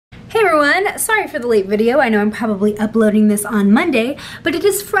everyone, sorry for the late video. I know I'm probably uploading this on Monday, but it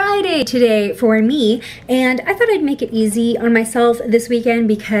is Friday today for me, and I thought I'd make it easy on myself this weekend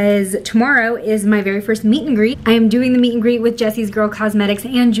because tomorrow is my very first meet and greet. I am doing the meet and greet with Jesse's Girl Cosmetics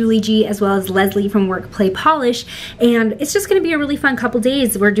and Julie G, as well as Leslie from Work Play Polish, and it's just gonna be a really fun couple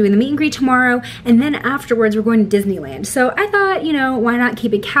days. We're doing the meet and greet tomorrow, and then afterwards we're going to Disneyland. So I thought, you know, why not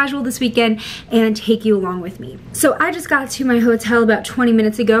keep it casual this weekend and take you along with me. So I just got to my hotel about 20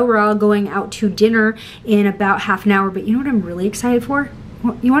 minutes ago. We're all going out to dinner in about half an hour, but you know what I'm really excited for?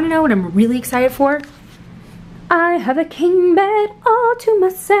 You want to know what I'm really excited for? I have a king bed all to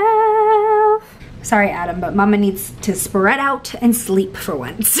myself. Sorry, Adam, but Mama needs to spread out and sleep for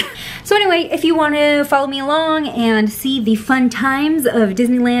once. So anyway, if you want to follow me along and see the fun times of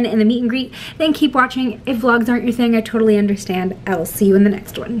Disneyland and the meet and greet, then keep watching. If vlogs aren't your thing, I totally understand. I will see you in the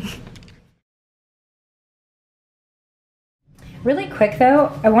next one. Really quick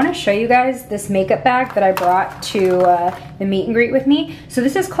though, I want to show you guys this makeup bag that I brought to the meet and greet with me. So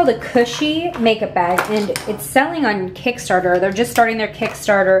this is called a Cushy makeup bag, and it's selling on Kickstarter. They're just starting their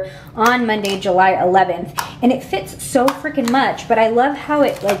Kickstarter on Monday, July 11th. And it fits so freaking much, but I love how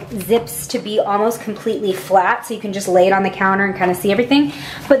it like zips to be almost completely flat, so you can just lay it on the counter and kind of see everything.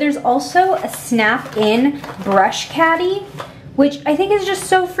 But there's also a snap-in brush caddy, which I think is just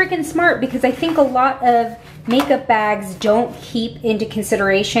so freaking smart, because I think a lot of makeup bags don't keep into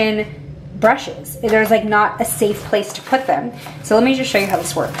consideration brushes. There's like not a safe place to put them. So let me just show you how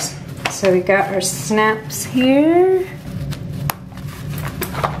this works. So we got our snaps here.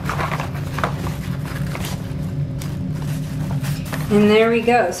 And there we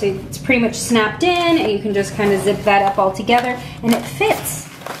go. So it's pretty much snapped in, and you can just kind of zip that up all together, and it fits,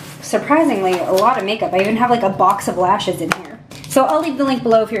 surprisingly, a lot of makeup. I even have like a box of lashes in here. So I'll leave the link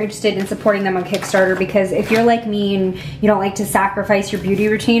below if you're interested in supporting them on Kickstarter, because if you're like me and you don't like to sacrifice your beauty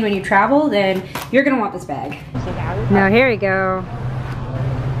routine when you travel, then you're gonna want this bag. Now here we go.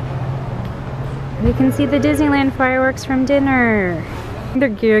 We can see the Disneyland fireworks from dinner. They're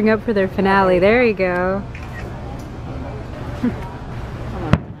gearing up for their finale. There you go.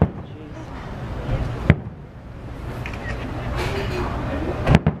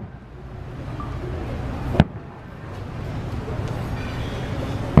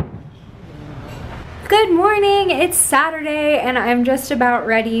 Good morning, it's Saturday and I'm just about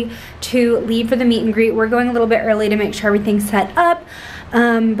ready to leave for the meet and greet. We're going a little bit early to make sure everything's set up,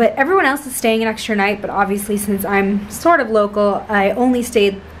 but everyone else is staying an extra night, but obviously since I'm sort of local, I only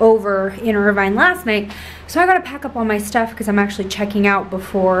stayed over in Irvine last night, so I gotta pack up all my stuff because I'm actually checking out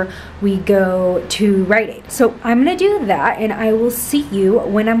before we go to Rite Aid. So I'm gonna do that and I will see you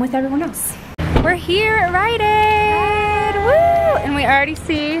when I'm with everyone else. We're here at Rite Aid, woo! And we already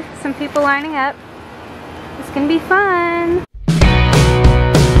see some people lining up. It's gonna be fun.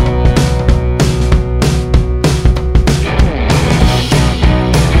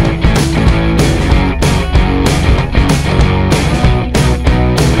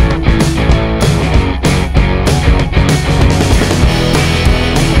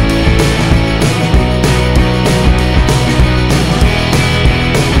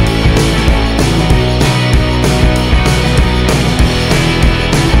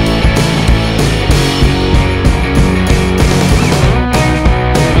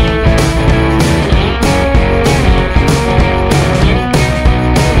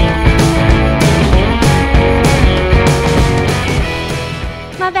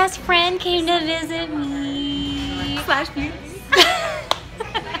 Came to visit me. Flash beauty.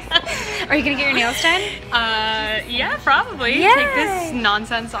 Are you gonna get your nails done? Yeah, probably. Yay. Take this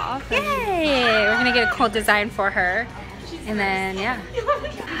nonsense off. Yay! We're gonna get a cool design for her. And then, yeah.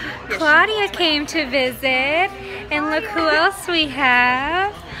 Claudia came to visit. And look who else we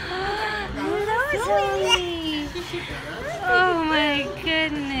have. Hello, Zoe. Oh my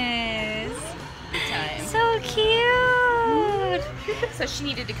goodness. So cute. So she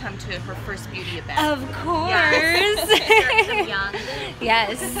needed to come to her first beauty event. Of course. Young.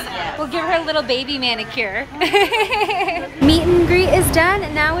 Yes. We'll give her a little baby manicure. Meet and greet is done,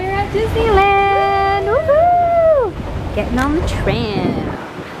 and now we're at Disneyland. Woohoo! Getting on the tram.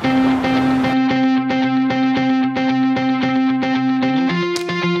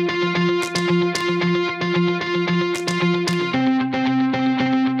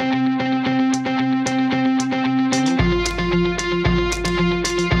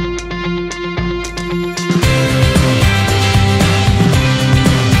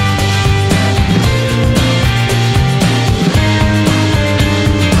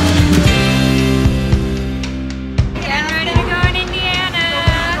 Getting ready to go in Indiana.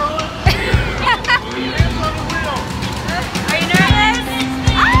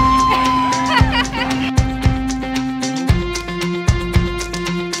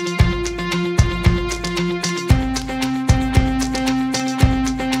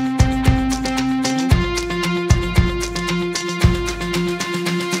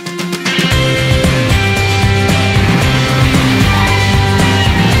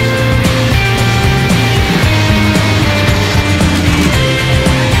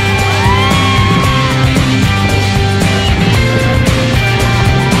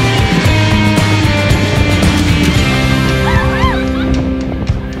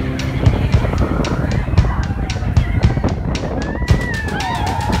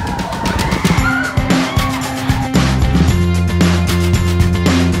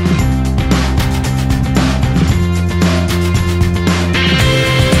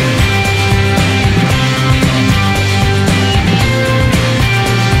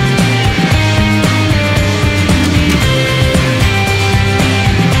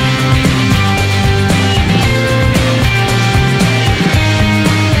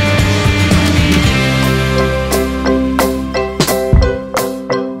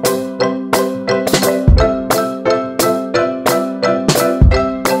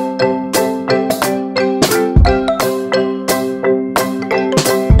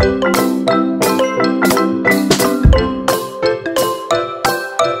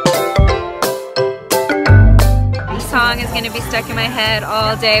 head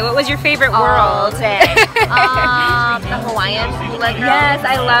all day. What was your favorite All world? day. The Hawaiian. You like that? Yes,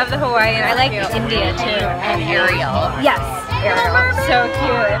 I love the Hawaiian. I like India too. And Ariel. Yes, Ariel. So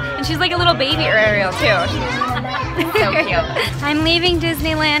cute. And she's like a little baby Ariel too. So cute. I'm leaving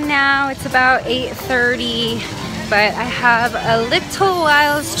Disneyland now. It's about 8:30, but I have a little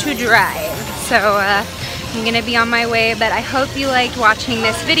whiles to drive. So I'm gonna be on my way, but I hope you liked watching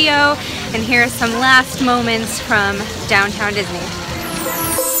this video. And here are some last moments from downtown Disney.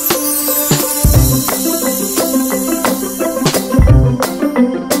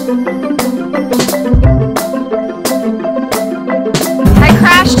 I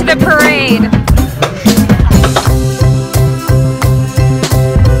crashed the parade.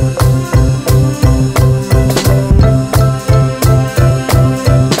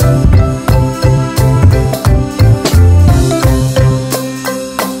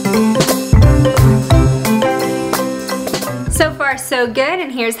 So good,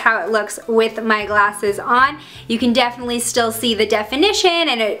 and here's how it looks with my glasses on. You can definitely still see the definition,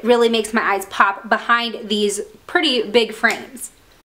 and it really makes my eyes pop behind these pretty big frames.